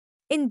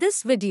In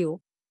this video,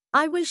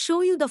 I will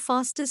show you the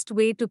fastest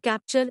way to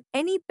capture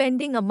any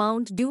pending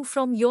amount due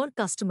from your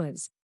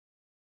customers.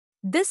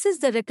 This is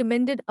the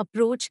recommended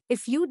approach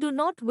if you do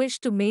not wish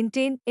to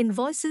maintain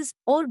invoices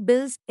or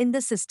bills in the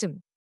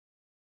system.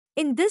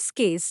 In this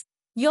case,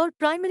 your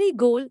primary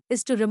goal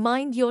is to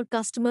remind your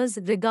customers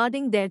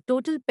regarding their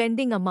total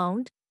pending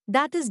amount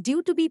that is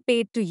due to be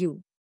paid to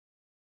you.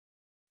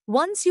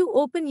 Once you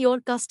open your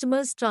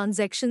customer's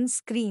transactions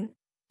screen,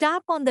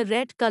 tap on the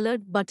red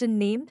colored button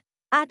named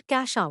Add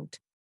Cash Out.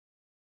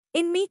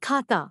 In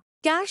MeeKhata,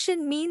 cash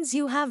in means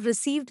you have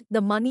received the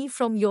money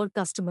from your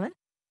customer,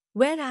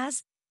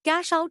 whereas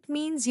cash out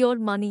means your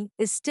money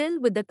is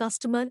still with the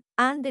customer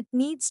and it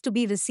needs to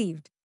be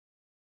received.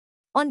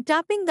 On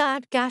tapping the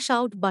Add Cash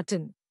Out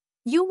button,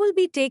 you will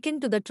be taken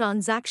to the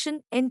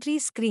transaction entry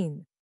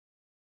screen.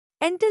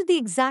 Enter the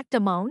exact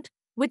amount,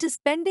 which is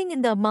pending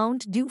in the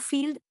amount due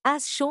field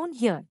as shown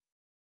here.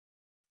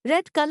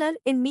 Red color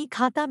in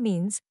MeeKhata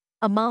means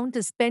amount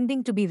is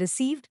pending to be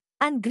received,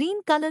 and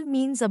green color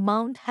means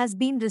amount has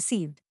been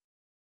received.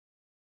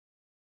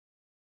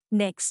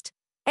 Next,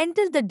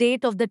 enter the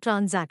date of the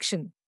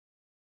transaction.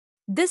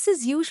 This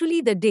is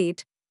usually the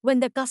date when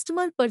the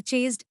customer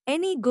purchased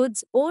any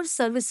goods or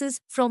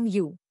services from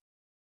you.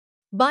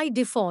 By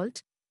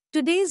default,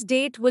 today's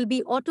date will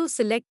be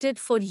auto-selected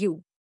for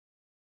you.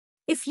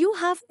 If you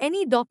have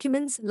any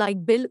documents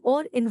like bill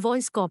or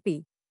invoice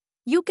copy,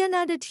 you can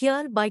add it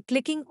here by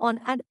clicking on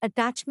Add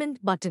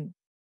Attachment button.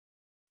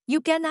 You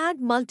can add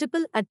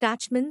multiple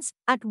attachments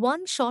at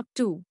one shot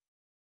too.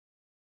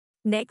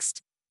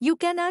 Next, you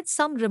can add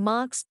some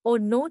remarks or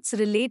notes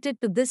related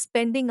to this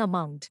pending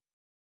amount.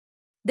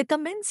 The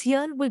comments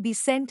here will be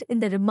sent in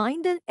the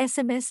reminder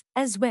SMS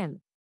as well.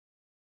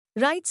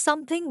 Write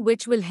something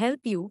which will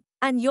help you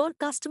and your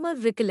customer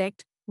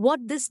recollect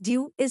what this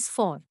due is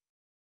for.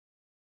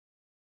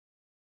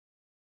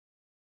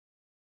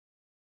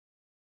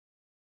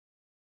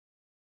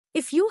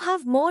 If you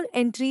have more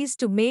entries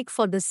to make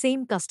for the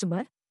same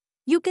customer,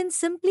 you can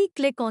simply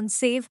click on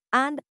Save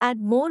and Add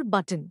More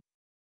button.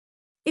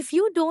 If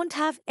you don't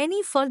have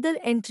any further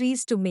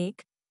entries to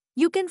make,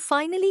 you can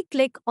finally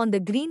click on the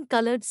green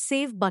colored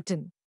Save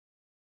button.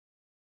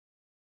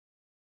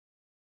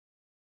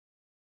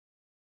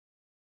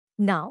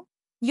 Now,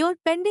 your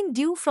pending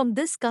due from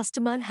this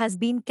customer has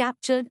been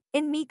captured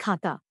in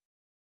MeeKhata.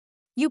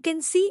 You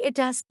can see it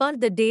as per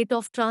the date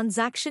of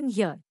transaction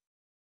here.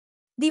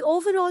 The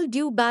overall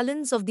due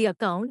balance of the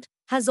account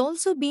has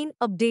also been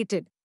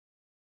updated.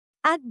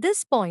 At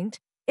this point,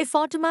 if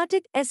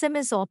automatic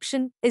SMS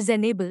option is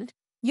enabled,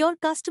 your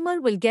customer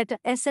will get a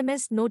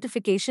SMS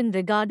notification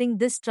regarding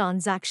this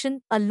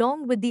transaction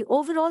along with the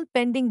overall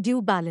pending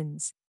due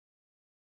balance.